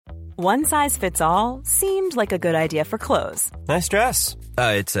One size fits all seemed like a good idea for clothes. Nice dress.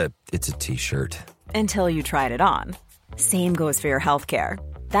 It's a t-shirt. Until you tried it on. Same goes for your healthcare.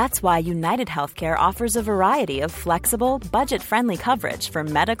 That's why United Healthcare offers a variety of flexible, budget-friendly coverage for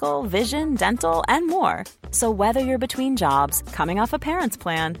medical, vision, dental, and more. So whether you're between jobs, coming off a parent's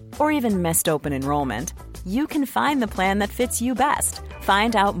plan, or even missed open enrollment, you can find the plan that fits you best.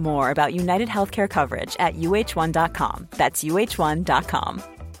 Find out more about United Healthcare coverage at uh1.com. That's uh1.com.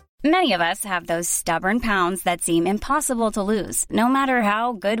 Many of us have those stubborn pounds that seem impossible to lose, no matter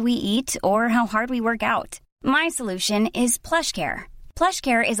how good we eat or how hard we work out. My solution is PlushCare.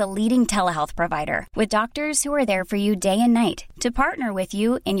 PlushCare is a leading telehealth provider with doctors who are there for you day and night to partner with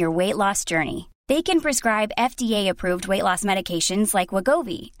you in your weight loss journey. They can prescribe FDA-approved weight loss medications like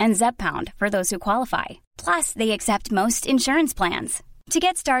Wegovy and Zepbound for those who qualify. Plus, they accept most insurance plans. To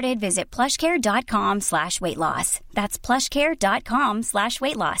get started, visit plushcare.com/weightloss. That's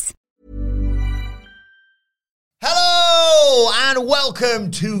plushcare.com/weightloss. Hello and welcome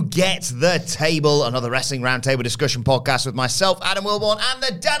to Get the Table, another Wrestling Roundtable discussion podcast with myself, Adam Wilborn, and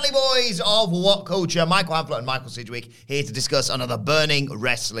the Dudley Boys of What Culture, Michael Hamflett and Michael Sidgwick, here to discuss another burning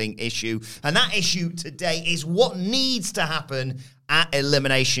wrestling issue. And that issue today is what needs to happen at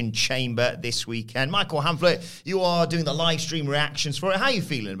Elimination Chamber this weekend. Michael Hamflett, you are doing the live stream reactions for it. How are you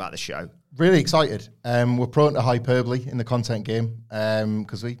feeling about the show? Really excited. We're prone to hyperbole in the content game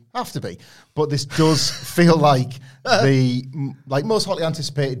because we have to be. But this does feel like the most hotly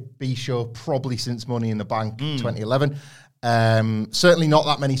anticipated B show probably since Money in the Bank 2011. Certainly not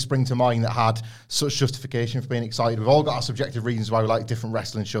that many spring to mind that had such justification for being excited. We've all got our subjective reasons why we like different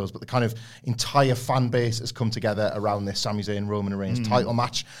wrestling shows, but the kind of entire fan base has come together around this Sami Zayn Roman Reigns title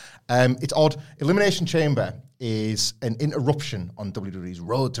match. It's odd. Elimination Chamber is an interruption on WWE's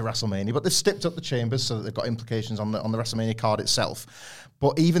road to WrestleMania, but they've stepped up the chambers so that they've got implications on the WrestleMania card itself.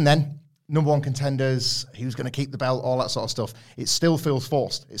 But even then, number one contenders, who's going to keep the belt, all that sort of stuff, it still feels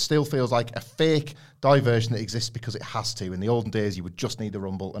forced. It still feels like a fake diversion that exists because it has to. In the olden days, you would just need the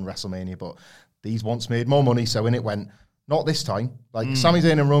Rumble and WrestleMania, but these once made more money, so in it went. Not this time. Sami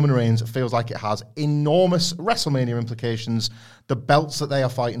Zayn and Roman Reigns, it feels like it has enormous WrestleMania implications. The belts that they are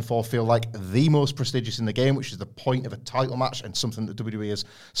fighting for feel like the most prestigious in the game, which is the point of a title match and something that WWE has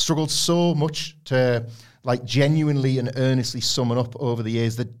struggled so much to genuinely and earnestly summon up over the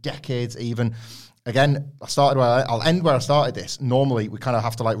years, the decades even. Again, I'll end where I started this. Normally, we kind of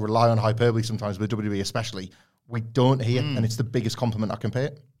have to rely on hyperbole sometimes, with WWE especially. We don't here, and it's the biggest compliment I can pay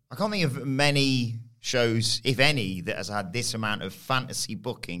it. I can't think of many shows, if any, that has had this amount of fantasy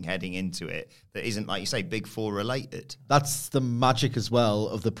booking heading into it that isn't, like you say, Big Four related. That's the magic as well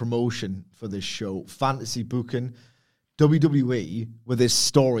of the promotion for this show. Fantasy booking. WWE with this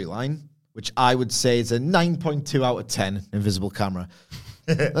storyline, which I would say is a 9.2 out of 10, invisible camera.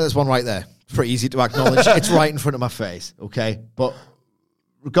 There's one right there. Pretty easy to acknowledge. It's right in front of my face, okay? But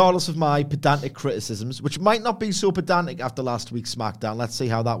regardless of my pedantic criticisms, which might not be so pedantic after last week's SmackDown, let's see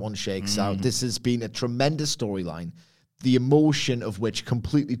how that one shakes out. This has been a tremendous storyline, the emotion of which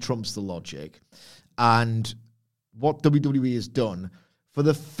completely trumps the logic. And what WWE has done, for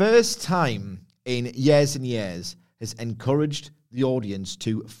the first time in years and years, has encouraged the audience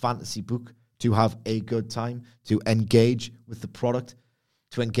to fantasy book, to have a good time, to engage with the product,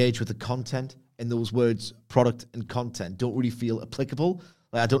 to engage with the content. And those words, product and content, don't really feel applicable.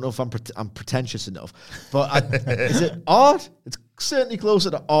 I don't know if I'm pretentious enough, but is it art? It's certainly closer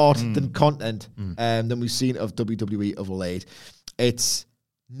to art than content than we've seen of WWE of late. It's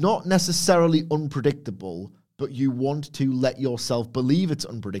not necessarily unpredictable, but you want to let yourself believe it's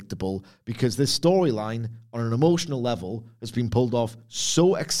unpredictable because this storyline on an emotional level has been pulled off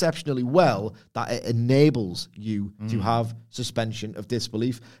so exceptionally well that it enables you to have suspension of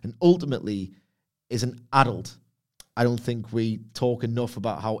disbelief and ultimately is an adult. I don't think we talk enough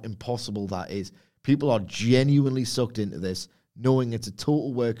about how impossible that is. People are genuinely sucked into this, knowing it's a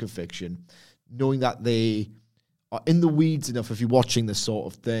total work of fiction, knowing that they are in the weeds enough if you're watching this sort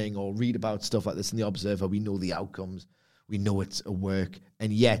of thing or read about stuff like this in The Observer. We know the outcomes. We know it's a work.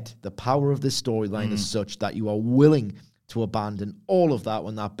 And yet, the power of this storyline is such that you are willing to abandon all of that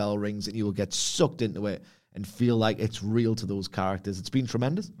when that bell rings and you will get sucked into it and feel like it's real to those characters. It's been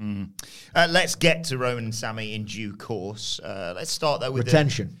tremendous. Let's get to Roman and Sami in due course. Let's start though with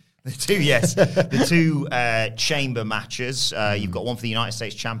retention. The two chamber matches. You've got one for the United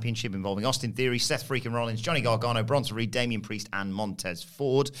States Championship involving Austin Theory, Seth Freakin' Rollins, Johnny Gargano, Bronson Reed, Damian Priest, and Montez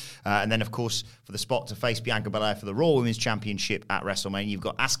Ford. And then, of course, for the spot to face Bianca Belair for the Raw Women's Championship at WrestleMania, you've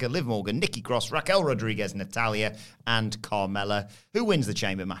got Asuka, Liv Morgan, Nikki Cross, Raquel Rodriguez, Natalya, and Carmella. Who wins the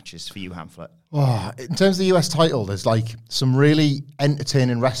chamber matches for you, Hamflet? Oh, in terms of the US title, there's like some really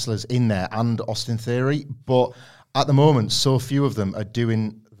entertaining wrestlers in there and Austin Theory, but at the moment, so few of them are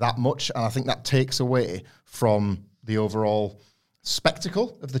doing that much, and I think that takes away from the overall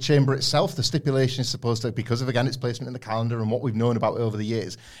spectacle of the chamber itself. The stipulation is supposed to, because of, again, its placement in the calendar and what we've known about it over the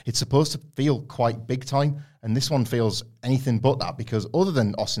years, it's supposed to feel quite big time, and this one feels anything but that, because other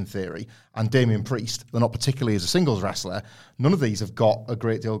than Austin Theory and Damian Priest, they're not particularly as a singles wrestler, none of these have got a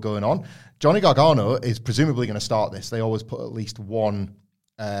great deal going on. Johnny Gargano is presumably going to start this. They always put at least one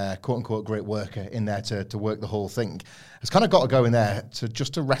quote-unquote great worker in there to work the whole thing. It's kind of got to go in there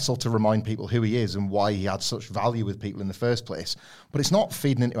to wrestle, to remind people who he is and why he had such value with people in the first place. But it's not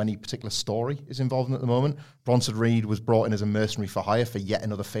feeding into any particular story is involved in at the moment. Bronson Reed was brought in as a mercenary for hire for yet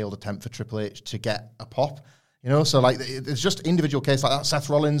another failed attempt for Triple H to get a pop. You know, so like it's just individual case like that. Seth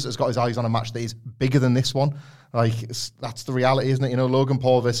Rollins has got his eyes on a match that is bigger than this one. Like that's the reality, isn't it? You know, Logan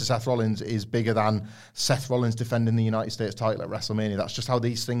Paul versus Seth Rollins is bigger than Seth Rollins defending the United States title at WrestleMania. That's just how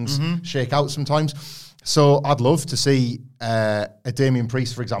these things shake out sometimes. So I'd love to see a Damian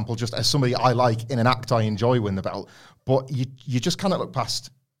Priest, for example, just as somebody I like in an act I enjoy win the belt. But you just cannot look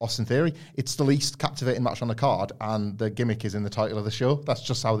past Austin Theory. It's the least captivating match on the card, and the gimmick is in the title of the show. That's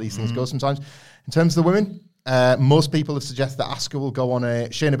just how these things go sometimes. In terms of the women, most people have suggested that Asuka will go on a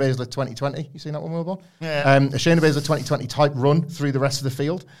Shayna Baszler 2020. You seen that one, Wilborn? Yeah. A Shayna Baszler 2020 type run through the rest of the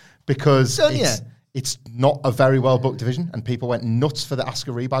field, because it's not a very well booked division, and people went nuts for the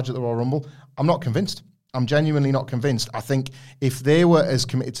Asuka rebadge at the Royal Rumble. I'm not convinced. I'm genuinely not convinced. I think if they were as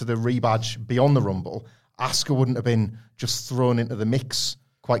committed to the rebadge beyond the Rumble, Asuka wouldn't have been just thrown into the mix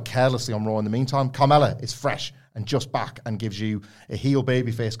quite carelessly on Raw in the meantime. Carmella is fresh and just back and gives you a heel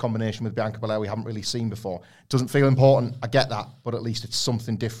babyface combination with Bianca Belair we haven't really seen before. It doesn't feel important, I get that, but at least it's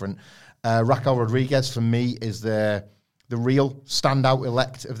something different. Raquel Rodriguez, for me, is the real standout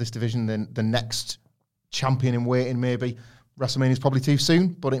elect of this division, the next champion in waiting, maybe. WrestleMania is probably too soon,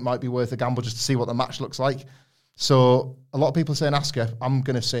 but it might be worth a gamble just to see what the match looks like. So a lot of people are saying Asuka. I'm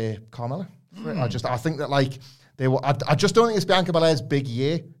going to say Carmella. I think that like I just don't think it's Bianca Belair's big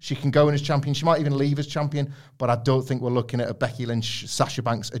year. She can go in as champion. She might even leave as champion, but I don't think we're looking at a Becky Lynch, Sasha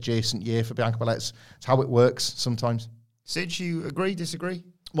Banks adjacent year for Bianca Belair. It's how it works sometimes. Sid, you agree, disagree?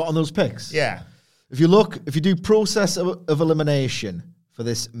 What, on those picks? Yeah. If you do process of elimination for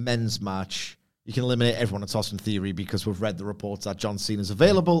this men's match, you can eliminate everyone at Austin Theory, because we've read the reports that John Cena's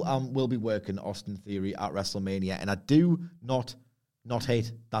available and will be working Austin Theory at WrestleMania. And I do not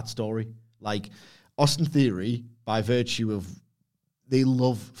hate that story. Like, Austin Theory, by virtue of they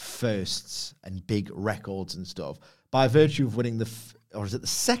love firsts and big records and stuff, by virtue of winning the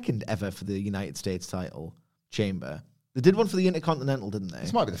second ever for the United States title chamber. They did one for the Intercontinental, didn't they?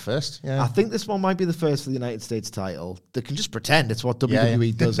 This might be the first, yeah. I think this one might be the first for the United States title. They can just pretend it's what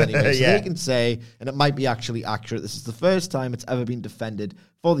WWE does anyway. So they can say, and it might be actually accurate, this is the first time it's ever been defended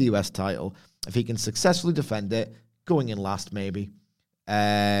for the US title. If he can successfully defend it, going in last maybe,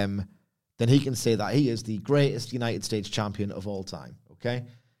 then he can say that he is the greatest United States champion of all time, okay?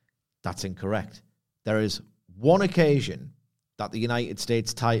 That's incorrect. There is one occasion that the United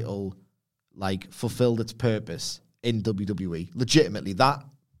States title, fulfilled its purpose in WWE. Legitimately, that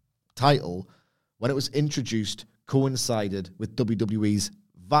title, when it was introduced, coincided with WWE's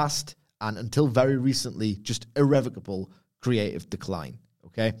vast and, until very recently, just irrevocable creative decline,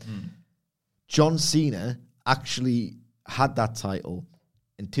 okay? John Cena actually had that title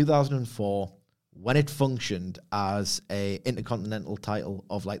in 2004 when it functioned as a intercontinental title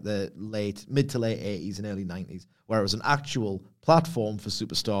of the mid to late 80s and early 90s, where it was an actual platform for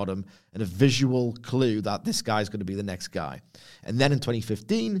superstardom and a visual clue that this guy's going to be the next guy. And then in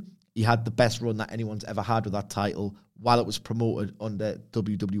 2015, he had the best run that anyone's ever had with that title while it was promoted under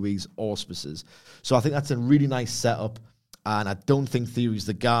WWE's auspices. So I think that's a really nice setup, and I don't think Theory's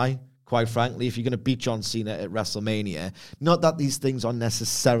the guy. Quite frankly, if you're going to beat John Cena at WrestleMania, not that these things are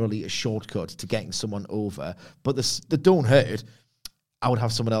necessarily a shortcut to getting someone over, but they don't hurt. I would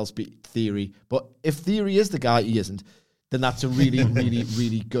have someone else beat Theory. But if Theory is the guy, he isn't, then that's a really, really,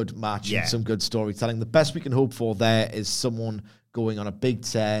 really good match and some good storytelling. The best we can hope for there is someone going on a big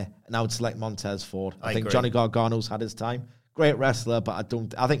tear, and I would select Montez Ford. I think agree. Johnny Gargano's had his time. Great wrestler, but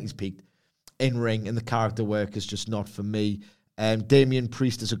I think he's peaked. In-ring and the character work is just not for me. Damian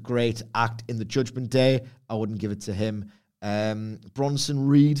Priest is a great act in the Judgment Day. I wouldn't give it to him. Bronson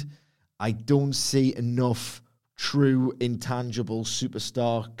Reed, I don't see enough true intangible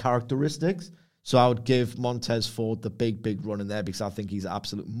superstar characteristics. So I would give Montez Ford the big run in there because I think he's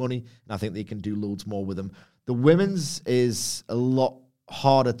absolute money and I think they can do loads more with him. The women's is a lot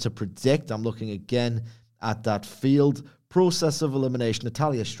harder to predict. I'm looking again at that field. Process of elimination,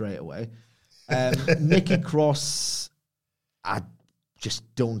 Natalya straight away. Nikki Cross, I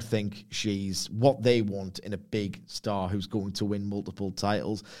just don't think she's what they want in a big star who's going to win multiple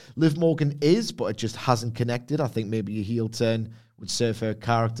titles. Liv Morgan is, but it just hasn't connected. I think maybe a heel turn would serve her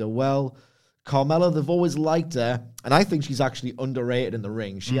character well. Carmella, they've always liked her, and I think she's actually underrated in the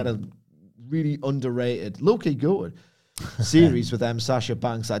ring. She had a really underrated, low-key good series with Sasha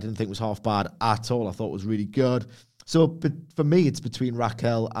Banks I didn't think was half bad at all. I thought it was really good. So but for me, it's between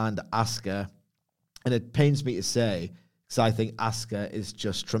Raquel and Asuka, and it pains me to say, because I think Asuka is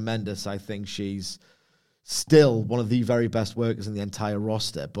just tremendous. I think she's still one of the very best workers in the entire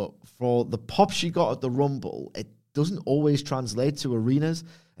roster, but for the pop she got at the Rumble, it doesn't always translate to arenas.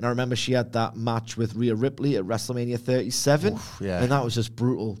 And I remember she had that match with Rhea Ripley at WrestleMania 37. And that was just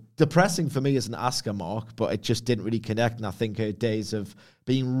brutal. Depressing for me as an Asuka mark, but it just didn't really connect. And I think her days of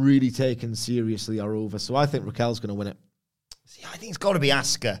being really taken seriously are over. So I think Raquel's going to win it. See, I think it's got to be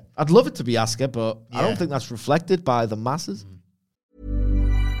Asuka. I'd love it to be Asuka, but I don't think that's reflected by the masses.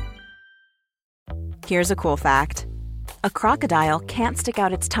 Here's a cool fact. A crocodile can't stick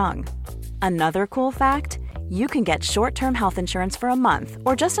out its tongue. Another cool fact, you can get short-term health insurance for a month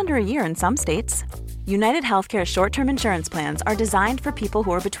or just under a year in some states. United Healthcare short-term insurance plans are designed for people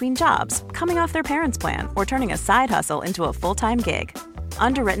who are between jobs, coming off their parents' plan, or turning a side hustle into a full-time gig.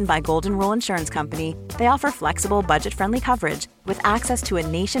 Underwritten by Golden Rule Insurance Company, they offer flexible, budget-friendly coverage with access to a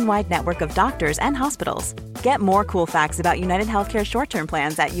nationwide network of doctors and hospitals. Get more cool facts about United Healthcare short-term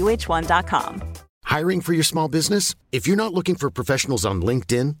plans at uh1.com. Hiring for your small business? If you're not looking for professionals on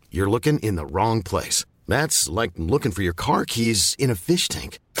LinkedIn, you're looking in the wrong place. That's like looking for your car keys in a fish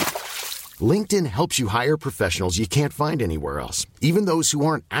tank. LinkedIn helps you hire professionals you can't find anywhere else, even those who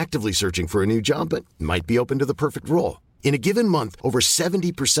aren't actively searching for a new job but might be open to the perfect role. In a given month, over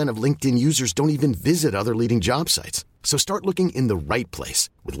 70% of LinkedIn users don't even visit other leading job sites. So start looking in the right place.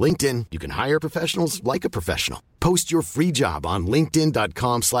 With LinkedIn, you can hire professionals like a professional. Post your free job on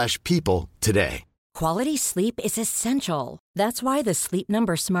linkedin.com/people today. Quality sleep is essential. That's why the Sleep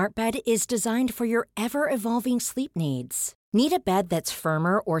Number Smart Bed is designed for your ever-evolving sleep needs. Need a bed that's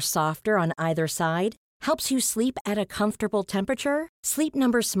firmer or softer on either side? Helps you sleep at a comfortable temperature? Sleep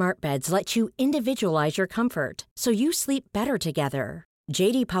Number Smart Beds let you individualize your comfort, so you sleep better together.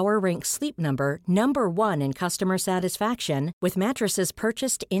 J.D. Power ranks Sleep Number number 1 in customer satisfaction with mattresses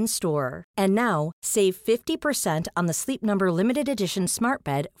purchased in-store. And now, save 50% on the Sleep Number Limited Edition Smart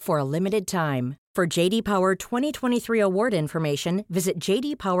Bed for a limited time. For J.D. Power 2023 award information, visit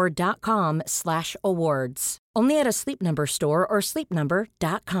jdpower.com/awards. Only at a Sleep Number store or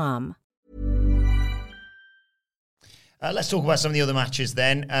sleepnumber.com. Let's talk about some of the other matches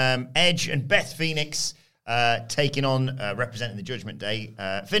then. Edge and Beth Phoenix taking on, representing the Judgment Day,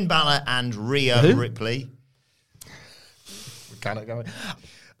 Finn Balor and Rhea Ripley. We cannot go.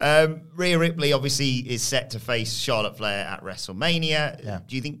 Rhea Ripley obviously is set to face Charlotte Flair at WrestleMania. Yeah.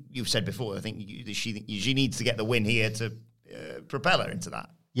 Do you think, you've said before, I think she needs to get the win here to propel her into that?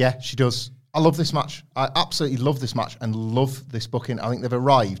 Yeah, she does. I love this match. I absolutely love this match and love this booking. I think they've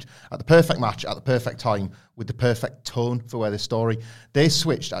arrived at the perfect match at the perfect time with the perfect tone for where this story. They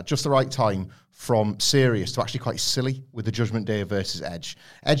switched at just the right time from serious to actually quite silly with the Judgment Day versus Edge.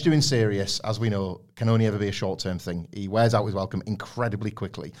 Edge doing serious, as we know, can only ever be a short-term thing. He wears out his welcome incredibly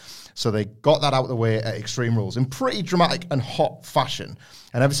quickly. So they got that out of the way at Extreme Rules in pretty dramatic and hot fashion.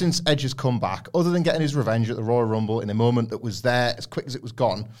 And ever since Edge has come back, other than getting his revenge at the Royal Rumble in a moment that was there as quick as it was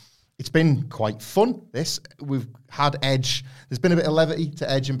gone, it's been quite fun, this. We've had Edge. There's been a bit of levity to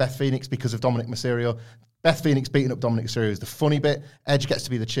Edge and Beth Phoenix because of Dominic Mysterio. Beth Phoenix beating up Dominic Mysterio is the funny bit. Edge gets to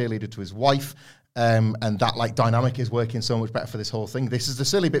be the cheerleader to his wife. And that dynamic is working so much better for this whole thing. This is the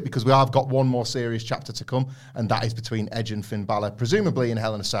silly bit because we have got one more serious chapter to come, and that is between Edge and Finn Balor, presumably in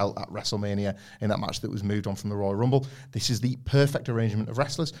Hell in a Cell at WrestleMania in that match that was moved on from the Royal Rumble. This is the perfect arrangement of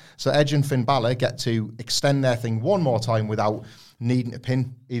wrestlers. So Edge and Finn Balor get to extend their thing one more time without needing to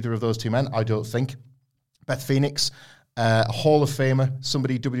pin either of those two men, I don't think. Beth Phoenix, a Hall of Famer,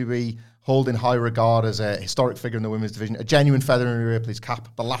 somebody WWE hold in high regard as a historic figure in the women's division, a genuine feather in Rhea Ripley's cap,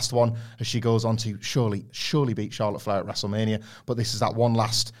 the last one as she goes on to surely beat Charlotte Flair at WrestleMania. But this is that one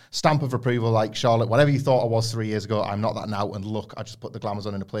last stamp of approval, like, Charlotte, whatever you thought I was 3 years ago, I'm not that now, and look, I just put the glamours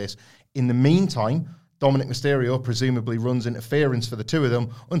on into place. In the meantime, Dominic Mysterio presumably runs interference for the two of them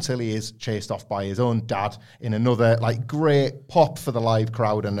until he is chased off by his own dad in another great pop for the live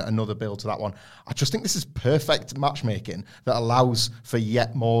crowd and another build to that one. I just think this is perfect matchmaking that allows for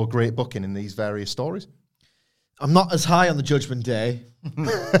yet more great booking in these various stories. I'm not as high on the Judgment Day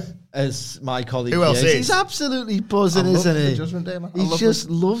as my colleague. Who else is? He's absolutely buzzing, isn't he? The Judgment Day, man. He just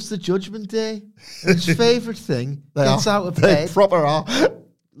loves the Judgment Day. His favourite thing. Gets out of They bed. proper are.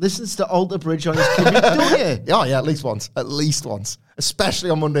 Listens to Alter Bridge on his commute, don't you? Oh, yeah, at least once. At least once. Especially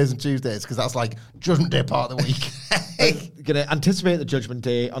on Mondays and Tuesdays, because that's like Judgment Day part of the week. Going to anticipate the Judgment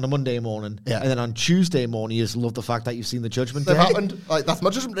Day on a Monday morning. Yeah. And then on Tuesday morning, you just love the fact that you've seen the Judgment Day. They've happened. That's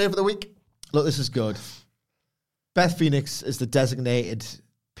my Judgment Day for the week. Look, this is good. Beth Phoenix as the designated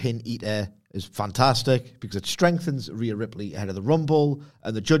pin eater is fantastic because it strengthens Rhea Ripley ahead of the Rumble,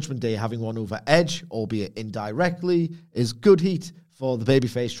 and the Judgment Day having won over Edge, albeit indirectly, is good heat for the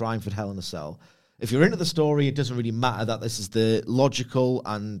babyface triumph at Hell in a Cell. If you're into the story, it doesn't really matter that this is the logical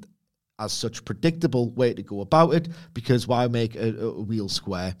and as such predictable way to go about it, because why make a wheel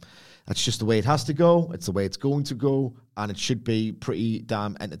square? That's just the way it has to go. It's the way it's going to go, and it should be pretty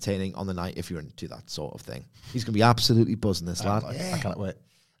damn entertaining on the night if you're into that sort of thing. He's going to be absolutely buzzing, this lad. I can't wait.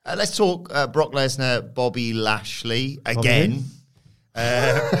 Let's talk Brock Lesnar, Bobby Lashley again.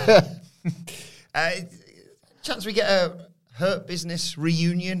 Chance we get a Hurt Business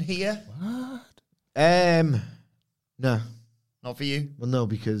reunion here? No. Not for you? Well, no,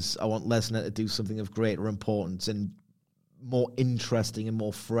 because I want Lesnar to do something of greater importance and more interesting and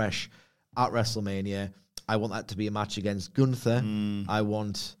more fresh at WrestleMania. I want that to be a match against Gunther. I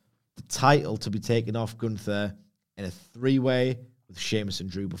want the title to be taken off Gunther in a three-way with Sheamus and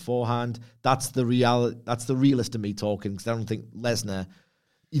Drew beforehand. That's the realist of me talking, because I don't think Lesnar...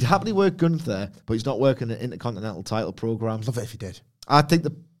 He'd happily work Gunther, but he's not working an Intercontinental title program. Love it if he did. I think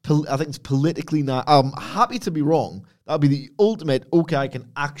it's politically not. I'm happy to be wrong. That would be the ultimate. Okay, I can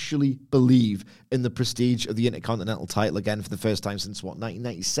actually believe in the prestige of the Intercontinental title again for the first time since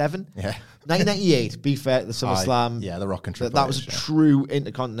 1997. Yeah, 1998. Be fair, the SummerSlam. The Rock and Triple That was a true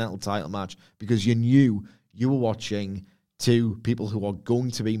Intercontinental title match because you knew you were watching two people who are going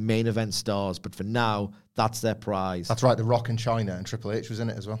to be main event stars, but for now, that's their prize. That's right. The Rock and China and Triple H was in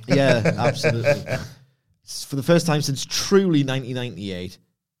it as well. Yeah, absolutely. For the first time since truly 1998.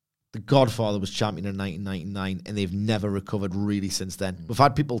 The Godfather was champion in 1999, and they've never recovered really since then. We've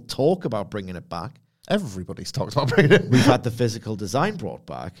had people talk about bringing it back. Everybody's talked about bringing it. We've had the physical design brought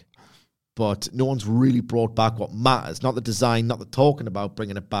back, but no one's really brought back what matters. Not the design, not the talking about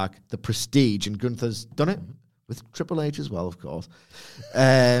bringing it back, the prestige, and Gunther's done it with Triple H as well, of course.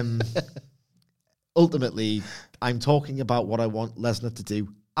 Ultimately, I'm talking about what I want Lesnar to do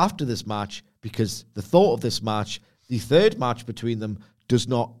after this match, because the thought of this match, the third match between them, does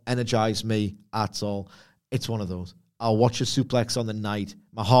not energize me at all. It's one of those. I'll watch a suplex on the night.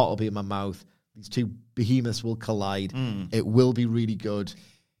 My heart will be in my mouth. These two behemoths will collide. It will be really good,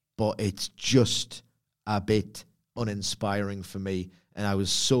 but it's just a bit uninspiring for me. And I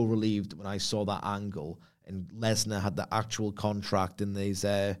was so relieved when I saw that angle and Lesnar had the actual contract in these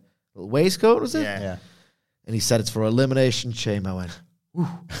little waistcoat, was it? Yeah. And he said it's for Elimination Chamber. I went, ooh,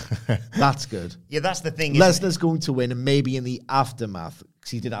 that's good. Yeah, that's the thing. Lesnar's going to win, and maybe in the aftermath,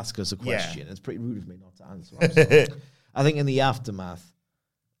 because he did ask us a question. It's pretty rude of me not to answer. I'm sorry. I think in the aftermath,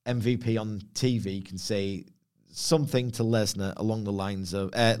 MVP on TV can say something to Lesnar along the lines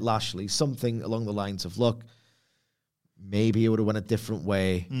of Lashley, something along the lines of, look, maybe it would have went a different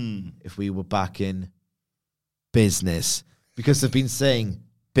way if we were back in business, because they've been saying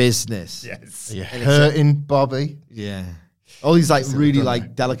business. Yes. You're hurting, Bobby. Yeah. All these really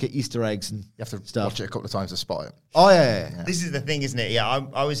delicate Easter eggs and You have to stuff. watch it a couple of times to spot it. Oh, yeah. This is the thing, isn't it? Yeah,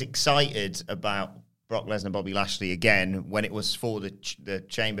 I was excited about Brock Lesnar, Bobby Lashley again when it was for the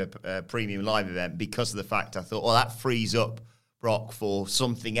Chamber Premium Live event, because of the fact I thought, that frees up Brock for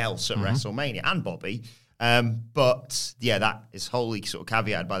something else at WrestleMania, and Bobby. But yeah, that is wholly sort of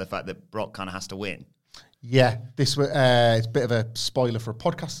caveated by the fact that Brock kind of has to win. Yeah, this it's a bit of a spoiler for a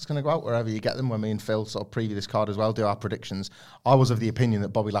podcast that's going to go out wherever you get them. When me and Phil sort of preview this card as well, do our predictions. I was of the opinion that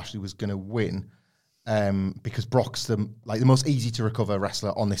Bobby Lashley was going to win because Brock's the most easy to recover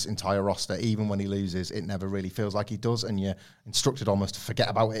wrestler on this entire roster. Even when he loses, it never really feels like he does, and you're instructed almost to forget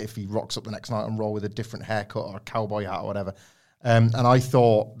about it if he rocks up the next night on Raw with a different haircut or a cowboy hat or whatever. And I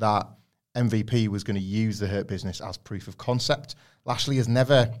thought that MVP was going to use the Hurt Business as proof of concept. Lashley has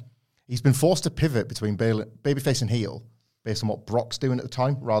never... He's been forced to pivot between babyface and heel based on what Brock's doing at the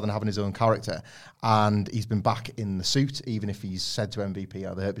time, rather than having his own character. And he's been back in the suit, even if he's said to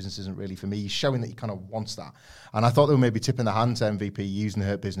MVP, the Hurt Business isn't really for me. He's showing that he kind of wants that. And I thought they were maybe tipping the hand to MVP, using the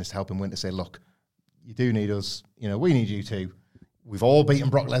Hurt Business to help him win, to say, look, you do need us. We need you too. We've all beaten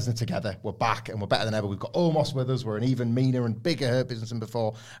Brock Lesnar together. We're back and we're better than ever. We've got Omos with us. We're an even meaner and bigger Hurt Business than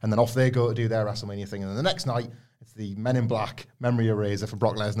before. And then off they go to do their WrestleMania thing. And then the next night, it's the Men in Black memory eraser for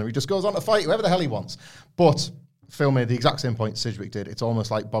Brock Lesnar. He just goes on to fight whoever the hell he wants. But Phil made the exact same point Sidgwick did. It's almost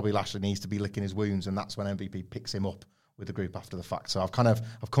like Bobby Lashley needs to be licking his wounds, and that's when MVP picks him up with the group after the fact. So I've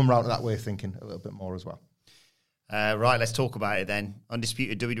come round to that way of thinking a little bit more as well. Right, let's talk about it then.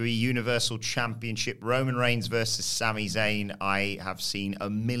 Undisputed WWE Universal Championship, Roman Reigns versus Sami Zayn. I have seen a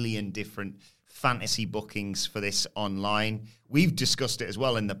million different fantasy bookings for this online. We've discussed it as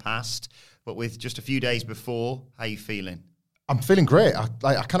well in the past, but with just a few days before, how are you feeling? I'm feeling great.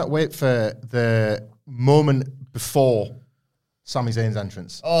 I cannot wait for the moment before Sami Zayn's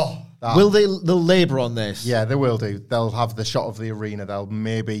entrance. Oh, they'll labour on this? Yeah, they will do. They'll have the shot of the arena. They'll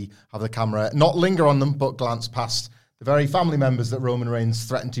maybe have the camera not linger on them, but glance past the very family members that Roman Reigns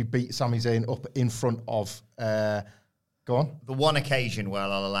threatened to beat Sami Zayn up in front of. Go on. The one occasion where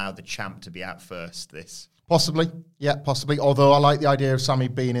I'll allow the champ to be out first. This possibly, yeah, possibly. Although I like the idea of Sami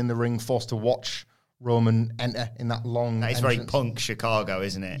being in the ring, forced to watch Roman enter in that long. That is very punk Chicago,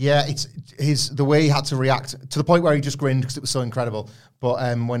 isn't it? Yeah, it's the way he had to react to the point where he just grinned because it was so incredible.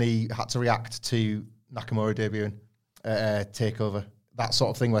 But when he had to react to Nakamura debuting, takeover, that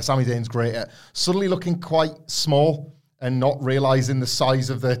sort of thing, where Sami Zayn's great at suddenly looking quite small and not realising the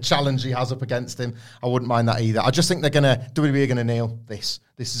size of the challenge he has up against him. I wouldn't mind that either. I just think WWE are gonna nail this.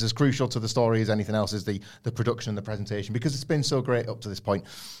 This is as crucial to the story as anything else, is the production and the presentation, because it's been so great up to this point.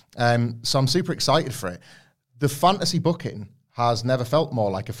 So I'm super excited for it. The fantasy booking has never felt more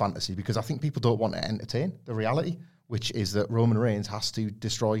like a fantasy, because I think people don't want to entertain the reality, which is that Roman Reigns has to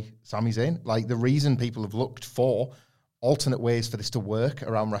destroy Sami Zayn. Like, the reason people have looked for alternate ways for this to work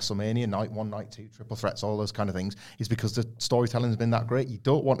around WrestleMania, night 1, night 2, triple threats, all those kind of things, is because the storytelling has been that great. You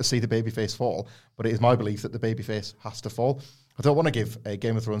don't want to see the babyface fall, but it is my belief that the babyface has to fall. I don't want to give a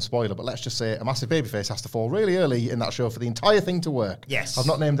Game of Thrones spoiler, but let's just say a massive babyface has to fall really early in that show for the entire thing to work. Yes. I've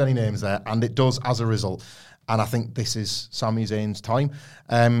not named any names there, and it does as a result. And I think this is Sami Zayn's time.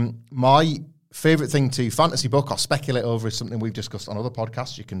 My favourite thing to fantasy book or speculate over is something we've discussed on other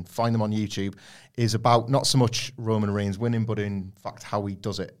podcasts. You can find them on YouTube. Is about not so much Roman Reigns winning, but in fact how he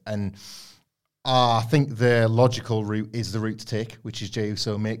does it. And I think the logical route is the route to take, which is Jey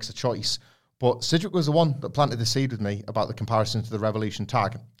Uso makes a choice. But Sidgwick was the one that planted the seed with me about the comparison to the Revolution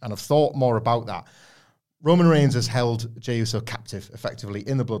tag, and I've thought more about that. Roman Reigns has held Jey Uso captive, effectively,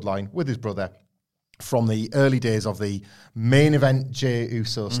 in the bloodline with his brother from the early days of the main event Jey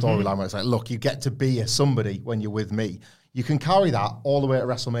Uso storyline, where it's like, look, you get to be a somebody when you're with me. You can carry that all the way to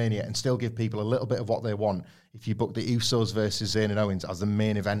WrestleMania and still give people a little bit of what they want if you book the Usos versus Zayn and Owens as the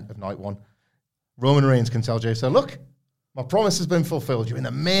main event of night 1. Roman Reigns can tell Jey Uso, look, my promise has been fulfilled. You're in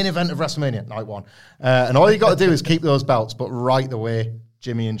the main event of WrestleMania, night 1. And all you got to do is keep those belts, but right the way,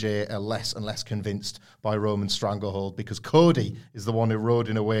 Jimmy and Jay are less and less convinced by Roman's stranglehold, because Cody is the one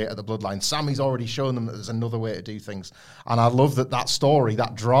eroding away at the bloodline. Sami's already shown them that there's another way to do things. And I love that story,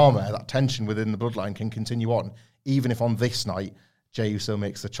 that drama, that tension within the bloodline can continue on, even if on this night, Jey Uso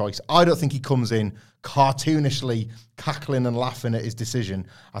makes the choice. I don't think he comes in cartoonishly cackling and laughing at his decision.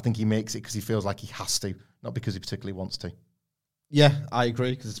 I think he makes it because he feels like he has to, not because he particularly wants to. Yeah, I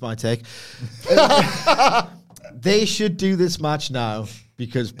agree, because it's my take. They should do this match now,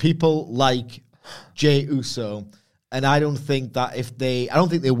 because people like Jey Uso, and I don't think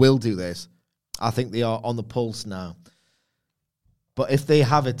they will do this. I think they are on the pulse now. But if they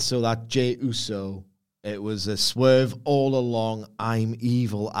have it so that Jey Uso, it was a swerve all along, I'm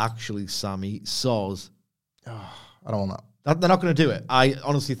evil, actually, Sami, soz. Oh, I don't want that. They're not going to do it. I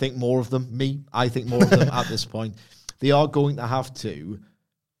honestly think more of them, I think more of them at this point. They are going to have to,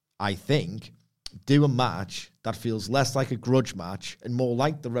 I think, do a match that feels less like a grudge match and more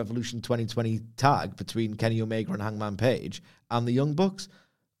like the Revolution 2020 tag between Kenny Omega and Hangman Page and the Young Bucks.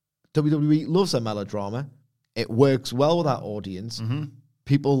 WWE loves a melodrama. It works well with that audience. Mm-hmm.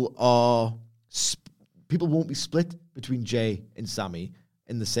 People won't be split between Jey and Sami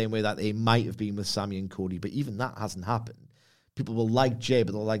in the same way that they might have been with Sami and Cody, but even that hasn't happened. People will like Jey,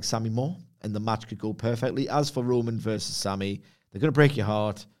 but they'll like Sami more, and the match could go perfectly. As for Roman versus Sami, they're going to break your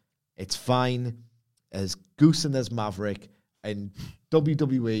heart. It's fine. There's Goose and there's Maverick, and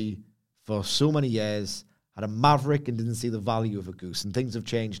WWE for so many years had a Maverick and didn't see the value of a Goose, and things have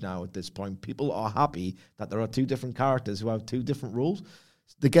changed now at this point. People are happy that there are two different characters who have two different roles.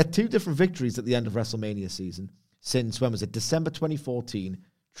 They get two different victories at the end of WrestleMania season. Since, when was it? December 2014,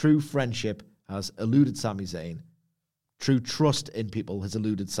 true friendship has eluded Sami Zayn. True trust in people has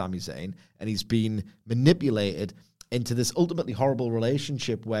eluded Sami Zayn, and he's been manipulated into this ultimately horrible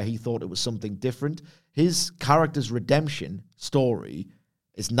relationship where he thought it was something different. His character's redemption story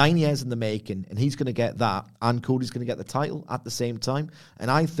is 9 years in the making, and he's going to get that, and Cody's going to get the title at the same time. And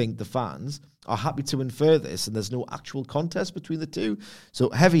I think the fans are happy to infer this, and there's no actual contest between the two. So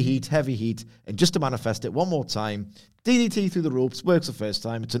heavy heat, and just to manifest it one more time, DDT through the ropes, works the first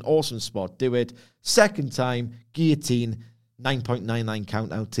time. It's an awesome spot. Do it. Second time, guillotine, 9.99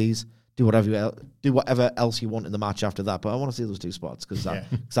 count out tease. Do whatever else you want in the match after that. But I want to see those two spots because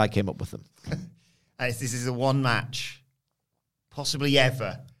I came up with them. And this is the one match, possibly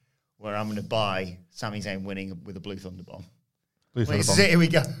ever, where I'm going to buy Sami Zayn winning with a Blue Thunder Bomb. Here we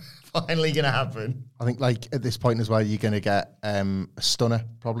go. Finally going to happen. I think, like, at this point as well, you're going to get a stunner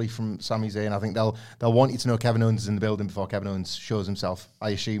probably from Sami Zayn. I think they'll want you to know Kevin Owens is in the building before Kevin Owens shows himself.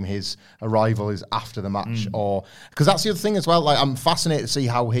 I assume his arrival is after the match, or because that's the other thing as well. Like, I'm fascinated to see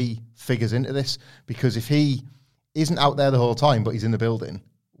how he figures into this, because if he isn't out there the whole time but he's in the building,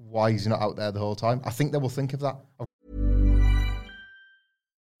 why is he not out there the whole time? I think they will think of that.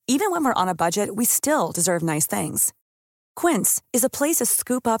 Even when we're on a budget, we still deserve nice things. Quince is a place to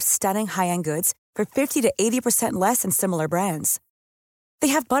scoop up stunning high-end goods for 50 to 80% less than similar brands. They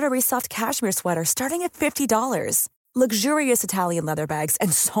have buttery soft cashmere sweaters starting at $50, luxurious Italian leather bags,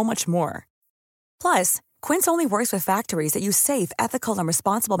 and so much more. Plus, Quince only works with factories that use safe, ethical, and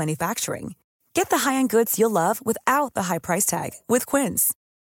responsible manufacturing. Get the high-end goods you'll love without the high price tag with Quince.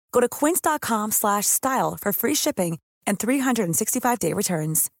 Go to quince.com/style for free shipping and 365-day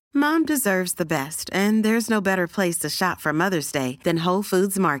returns. Mom deserves the best, and there's no better place to shop for Mother's Day than Whole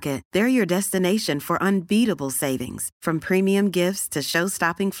Foods Market. They're your destination for unbeatable savings, from premium gifts to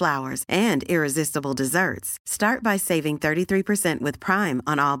show-stopping flowers and irresistible desserts. Start by saving 33% with Prime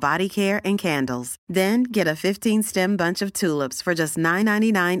on all body care and candles. Then get a 15-stem bunch of tulips for just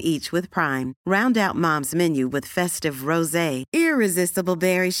 $9.99 each with Prime. Round out Mom's menu with festive rosé, irresistible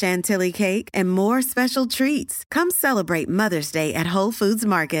berry chantilly cake, and more special treats. Come celebrate Mother's Day at Whole Foods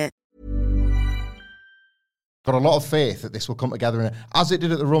Market. Got a lot of faith that this will come together. And as it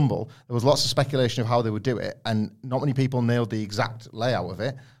did at the Rumble, there was lots of speculation of how they would do it, and not many people nailed the exact layout of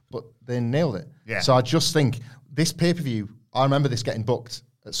it, but they nailed it. Yeah. So I just think this pay-per-view, I remember this getting booked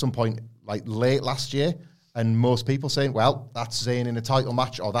at some point like late last year, and most people saying, well, that's Zayn in a title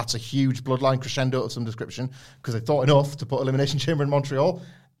match, or that's a huge bloodline crescendo of some description, because they thought enough to put Elimination Chamber in Montreal.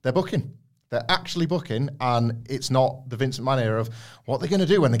 They're booking. They're actually booking, and it's not the Vincent Mann era of what they're going to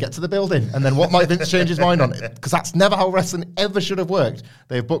do when they get to the building, and then what might Vince change his mind on it, because that's never how wrestling ever should have worked.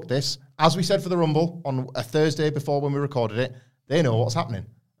 They've booked this, as we said for the Rumble, on a Thursday before when we recorded it. They know what's happening,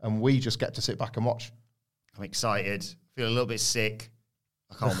 and we just get to sit back and watch. I'm excited. Feel a little bit sick.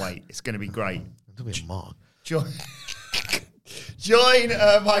 I can't wait. It's going to be great. It'll be a mark. Join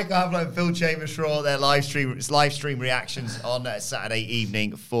Michael Hamflett and Phil Chambers for all their live stream reactions on Saturday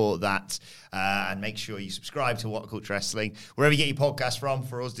evening for that. And make sure you subscribe to What Culture Wrestling, wherever you get your podcast from,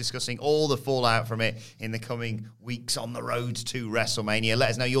 for us discussing all the fallout from it in the coming weeks on the road to WrestleMania. Let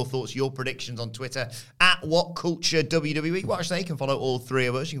us know your thoughts, your predictions on Twitter at What Culture WWE. Watch there. You can follow all three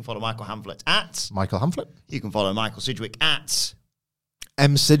of us. You can follow Michael Hamflett at Michael Hamflett. You can follow Michael Sidgwick at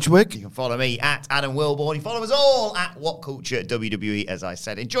M. Sidgwick. You can follow me at Adam Wilborn. You follow us all at What Culture WWE, as I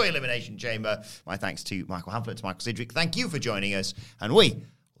said. Enjoy Elimination Chamber. My thanks to Michael Hamflett, to Michael Sidgwick. Thank you for joining us, and we will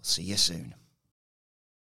see you soon.